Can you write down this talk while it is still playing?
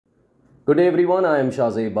Good day everyone, I am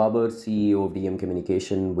Shahzaib Babar, CEO of DM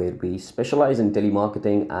Communication, where we specialize in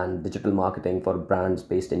telemarketing and digital marketing for brands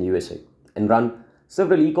based in USA and run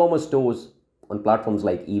several e-commerce stores on platforms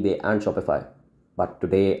like eBay and Shopify. But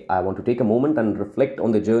today I want to take a moment and reflect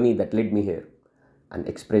on the journey that led me here and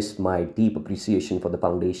express my deep appreciation for the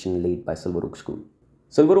foundation laid by Silver Oak School.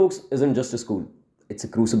 Silver Oaks isn't just a school, it's a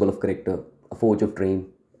crucible of character, a forge of dream,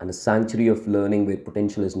 and a sanctuary of learning where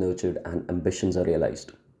potential is nurtured and ambitions are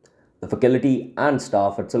realized. The faculty and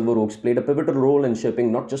staff at Silver Oaks played a pivotal role in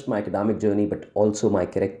shaping not just my academic journey but also my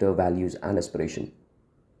character, values, and aspiration.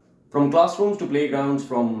 From classrooms to playgrounds,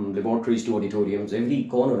 from laboratories to auditoriums, every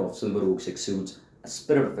corner of Silver Oaks exudes a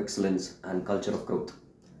spirit of excellence and culture of growth.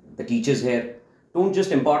 The teachers here don't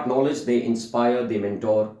just impart knowledge, they inspire, they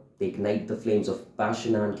mentor, they ignite the flames of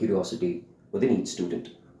passion and curiosity within each student.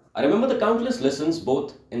 I remember the countless lessons,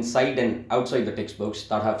 both inside and outside the textbooks,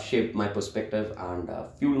 that have shaped my perspective and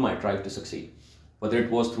fueled my drive to succeed. Whether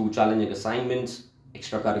it was through challenging assignments,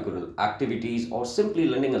 extracurricular activities, or simply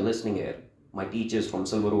lending a listening ear, my teachers from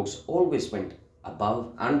Silver Oaks always went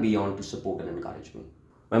above and beyond to support and encourage me.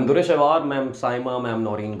 Ma'am Dureshawar, Ma'am Saima, Ma'am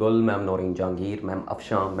Noreen Gul, Ma'am Noreen Jangir, Ma'am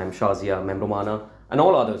Afsham, Ma'am Shazia, Ma'am Romana, and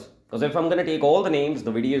all others. Because if I'm going to take all the names,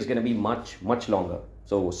 the video is going to be much longer.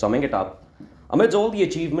 So, summing it up, amidst all the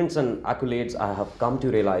achievements and accolades, I have come to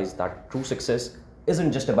realize that true success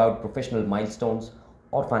isn't just about professional milestones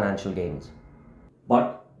or financial gains,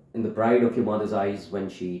 but in the pride of your mother's eyes when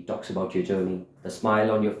she talks about your journey, the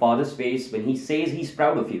smile on your father's face when he says he's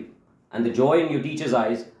proud of you, and the joy in your teacher's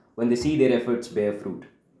eyes when they see their efforts bear fruit.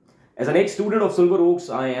 As an ex-student of Silver Oaks,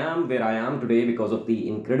 I am where I am today because of the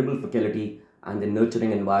incredible faculty and the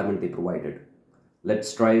nurturing environment they provided. Let's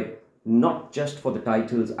strive not just for the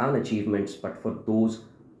titles and achievements, but for those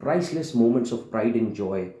priceless moments of pride and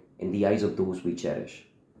joy in the eyes of those we cherish.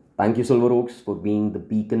 Thank you, Silver Oaks, for being the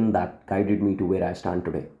beacon that guided me to where I stand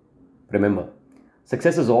today. Remember,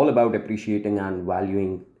 success is all about appreciating and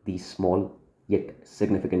valuing these small yet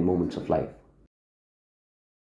significant moments of life.